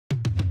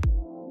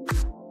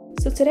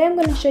So today I'm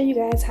going to show you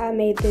guys how I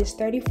made this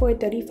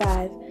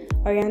 3435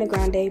 Ariana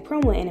Grande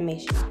promo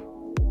animation.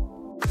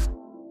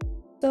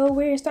 So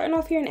we're starting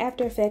off here in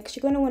After Effects.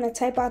 You're going to want to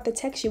type out the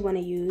text you want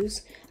to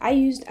use. I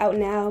used Out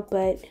Now,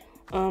 but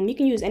you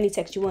can use any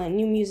text you want,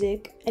 new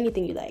music,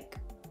 anything you like.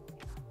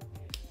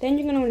 Then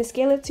you're going to want to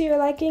scale it to your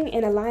liking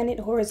and align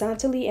it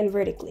horizontally and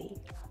vertically.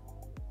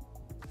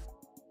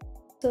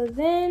 So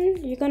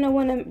then you're going to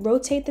want to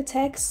rotate the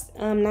text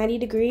 90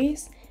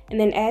 degrees and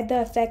then add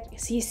the effect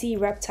CC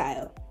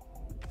Reptile.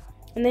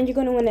 And then you're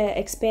going to want to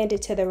expand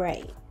it to the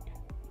right.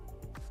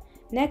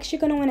 Next, you're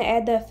going to want to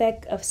add the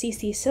effect of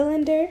CC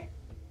Cylinder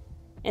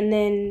and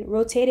then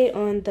rotate it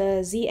on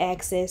the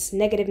Z-axis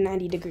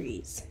 -90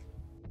 degrees.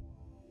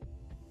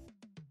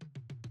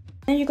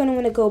 Then you're going to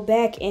want to go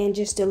back and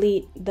just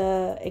delete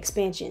the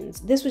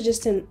expansions. This was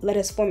just to let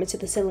us form it to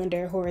the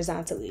cylinder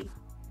horizontally.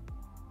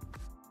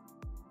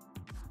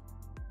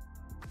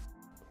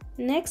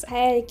 Next, I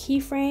added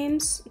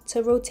keyframes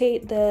to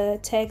rotate the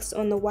text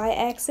on the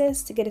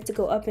Y-axis to get it to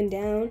go up and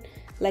down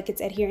like it's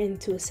adhering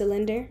to a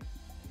cylinder.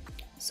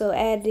 So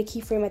I added a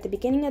keyframe at the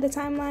beginning of the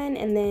timeline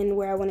and then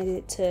where I wanted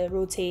it to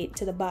rotate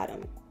to the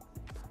bottom.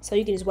 So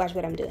you can just watch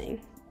what I'm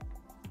doing.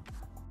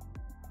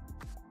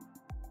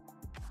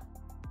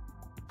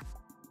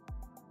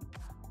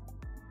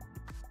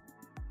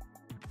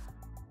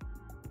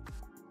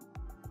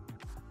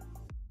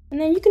 And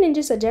then you can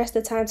just adjust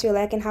the time to your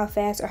liking, how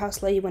fast or how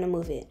slow you want to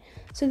move it.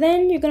 So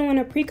then you're going to want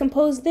to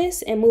pre-compose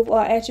this and move all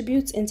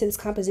attributes into this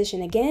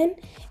composition again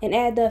and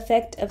add the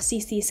effect of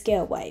CC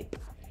Scale Wipe.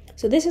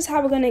 So this is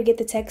how we're going to get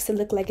the text to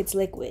look like it's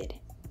liquid.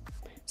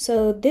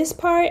 So this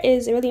part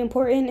is really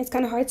important. It's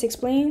kind of hard to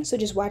explain, so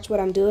just watch what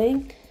I'm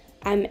doing.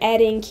 I'm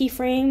adding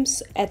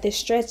keyframes at this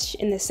stretch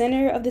in the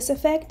center of this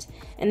effect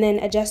and then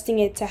adjusting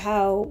it to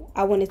how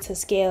I want it to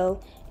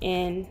scale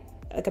and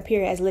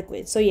appear as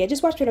liquid. So yeah,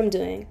 just watch what I'm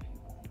doing.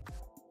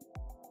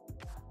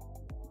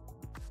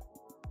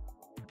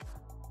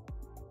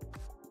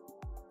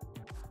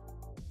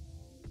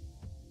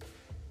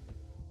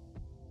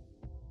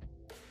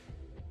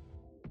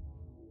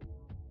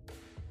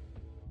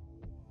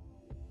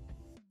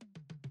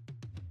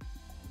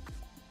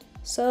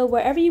 So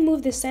wherever you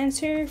move the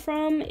center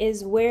from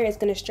is where it's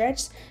going to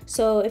stretch.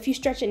 So if you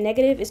stretch it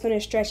negative, it's going to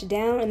stretch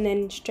down, and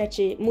then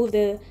move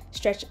the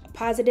stretch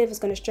positive, it's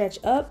going to stretch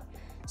up.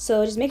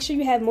 So just make sure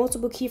you have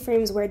multiple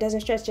keyframes where it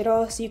doesn't stretch at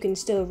all so you can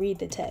still read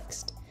the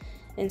text.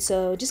 And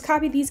so just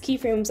copy these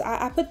keyframes.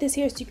 I put this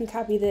here so you can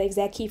copy the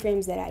exact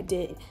keyframes that I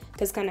did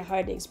because it's kind of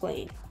hard to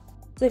explain.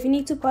 So if you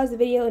need to, pause the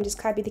video and just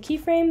copy the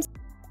keyframes,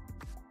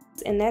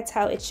 and that's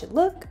how it should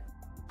look.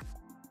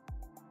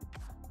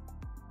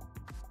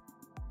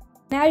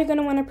 Now you're going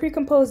to want to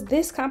pre-compose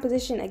this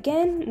composition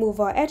again, move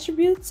all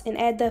attributes, and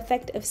add the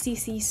effect of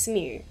CC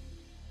Smear.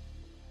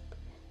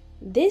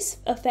 This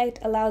effect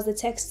allows the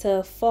text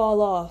to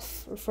fall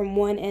off from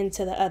one end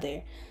to the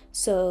other.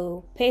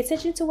 So pay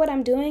attention to what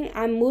I'm doing.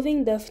 I'm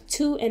moving the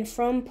to and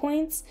from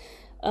points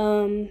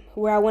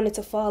where I want it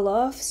to fall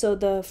off. So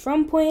the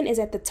from point is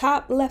at the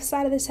top left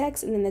side of the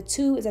text, and then the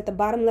to is at the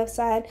bottom left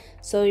side.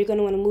 So you're going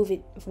to want to move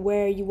it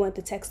where you want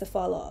the text to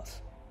fall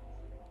off.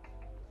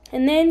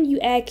 And then you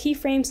add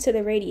keyframes to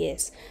the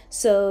radius.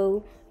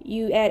 So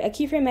you add a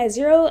keyframe at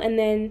 0 and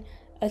then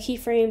a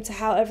keyframe to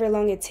however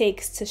long it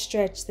takes to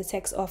stretch the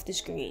text off the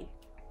screen.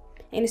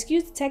 And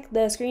excuse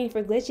the screen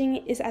for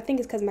glitching. I think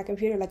it's because my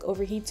computer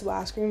overheats while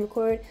I screen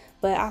record,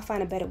 but I'll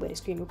find a better way to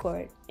screen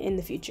record in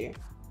the future.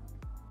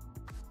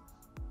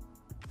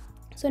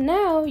 So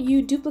now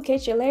you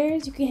duplicate your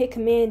layers. You can hit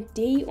Command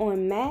D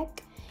on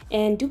Mac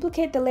and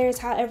duplicate the layers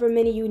however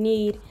many you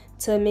need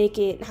to make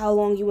it how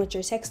long you want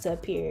your text to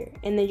appear.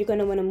 And then you're going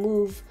to want to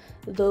move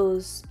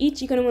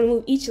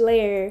each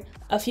layer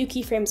a few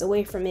keyframes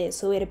away from it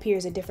so it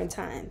appears at different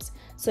times.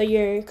 So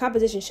your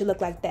composition should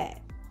look like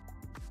that.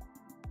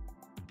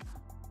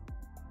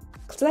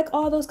 Select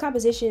all those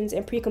compositions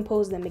and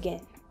pre-compose them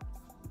again.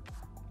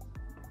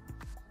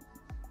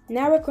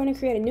 Now we're going to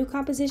create a new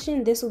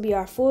composition. This will be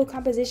our full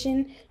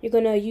composition. You're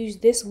going to use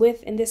this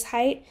width and this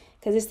height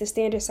because it's the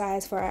standard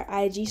size for our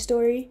IG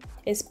story.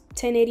 It's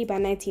 1080 by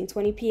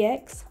 1920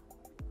 px.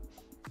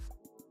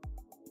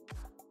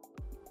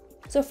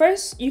 So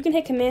first, you can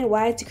hit Command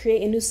Y to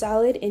create a new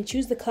solid and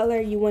choose the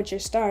color you want your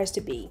stars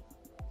to be.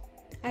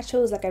 I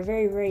chose a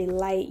very, very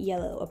light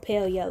yellow, a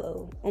pale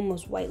yellow,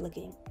 almost white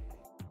looking.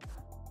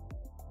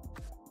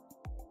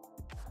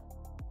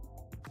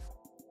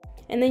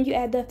 And then you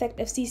add the effect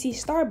of CC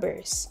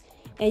Starburst.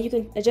 And you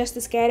can adjust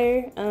the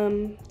scatter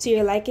to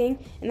your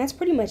liking, and that's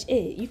pretty much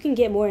it. You can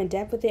get more in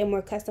depth with it and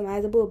more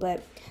customizable,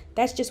 but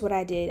that's just what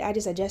I did. I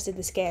just adjusted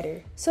the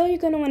scatter. So you're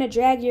going to want to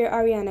drag your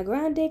Ariana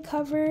Grande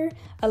cover,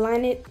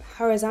 align it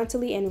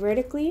horizontally and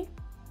vertically.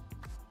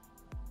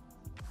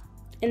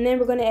 And then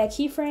we're going to add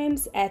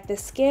keyframes at the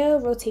scale,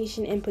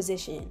 rotation, and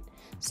position.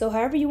 So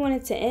however you want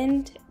it to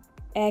end,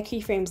 add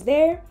keyframes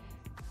there.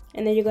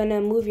 And then you're going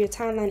to move your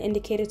timeline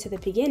indicator to the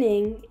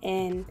beginning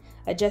and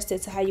adjust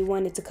it to how you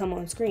want it to come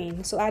on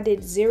screen. So I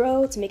did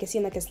 0 to make it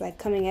seem like it's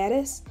coming at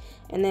us,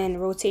 and then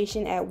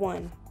rotation at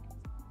 1.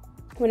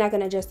 We're not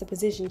going to adjust the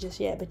position just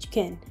yet, but you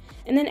can.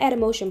 And then add a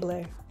motion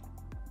blur.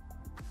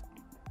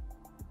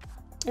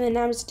 And then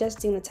now I'm just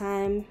adjusting the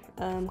time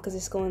because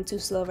it's going too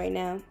slow right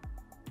now.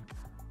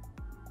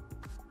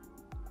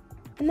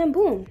 And then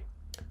boom.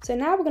 So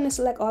now we're going to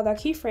select all of our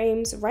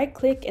keyframes, right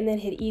click, and then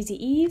hit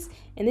Easy Ease.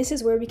 And this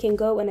is where we can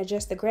go and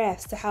adjust the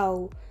graphs to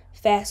how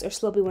fast or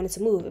slow we want it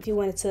to move. If you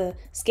wanted to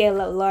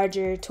scale up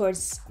larger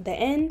towards the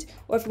end,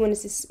 or if you wanted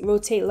to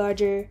rotate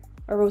larger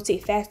or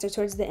rotate faster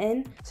towards the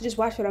end. So just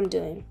watch what I'm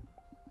doing.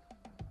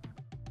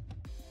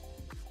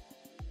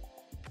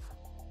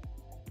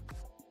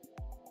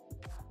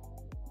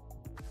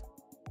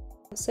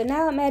 So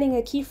now I'm adding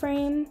a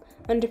keyframe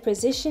under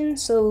position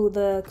so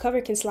the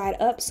cover can slide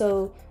up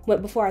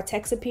before our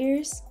text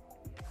appears.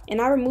 And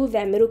I removed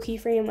that middle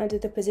keyframe under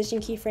the position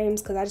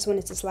keyframes because I just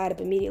wanted to slide up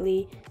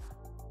immediately.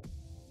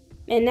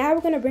 And now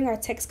we're going to bring our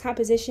text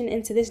composition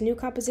into this new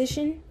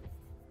composition.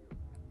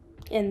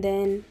 And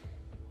then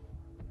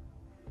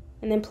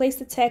place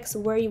the text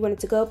where you want it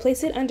to go.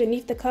 Place it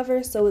underneath the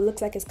cover so it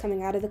looks like it's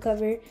coming out of the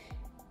cover.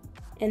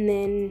 And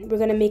then we're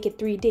going to make it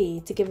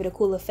 3D to give it a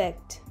cool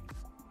effect.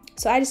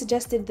 So I just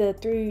adjusted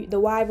the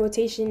Y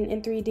rotation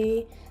in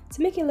 3D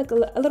to make it look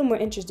a little more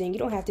interesting. You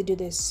don't have to do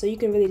this, so you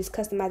can really just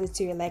customize it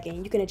to your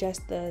liking. You can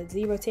adjust the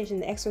Z rotation,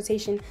 the X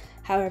rotation,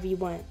 however you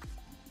want.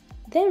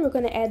 Then we're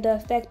going to add the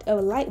effect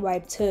of light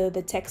wipe to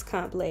the text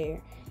comp layer.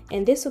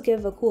 And this will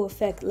give a cool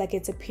effect like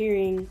it's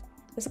appearing,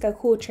 it's like a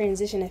cool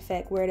transition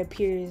effect where it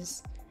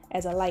appears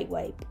as a light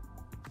wipe.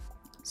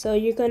 So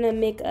you're going to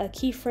make a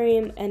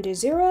keyframe under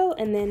 0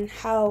 and then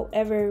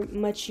however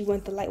much you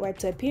want the light wipe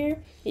to appear.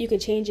 You can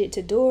change it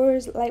to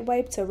doors light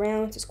wipe, to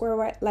round, to square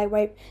light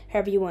wipe,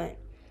 however you want.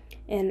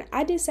 And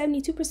I did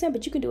 72%,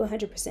 but you can do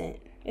 100%.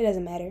 It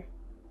doesn't matter.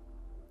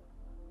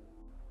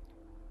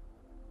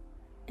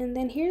 And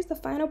then here's the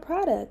final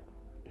product.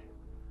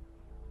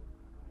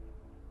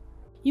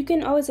 You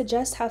can always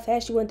adjust how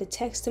fast you want the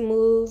text to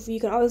move. You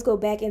can always go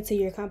back into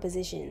your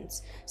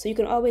compositions. So you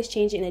can always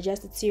change it and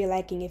adjust it to your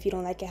liking if you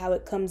don't like it how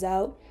it comes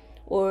out,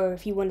 or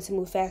if you want it to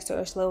move faster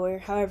or slower,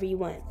 however you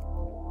want.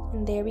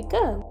 And there we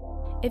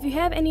go. If you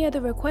have any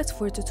other requests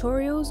for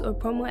tutorials or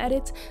promo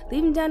edits,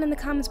 leave them down in the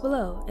comments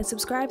below and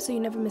subscribe so you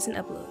never miss an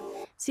upload.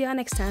 See y'all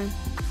next time.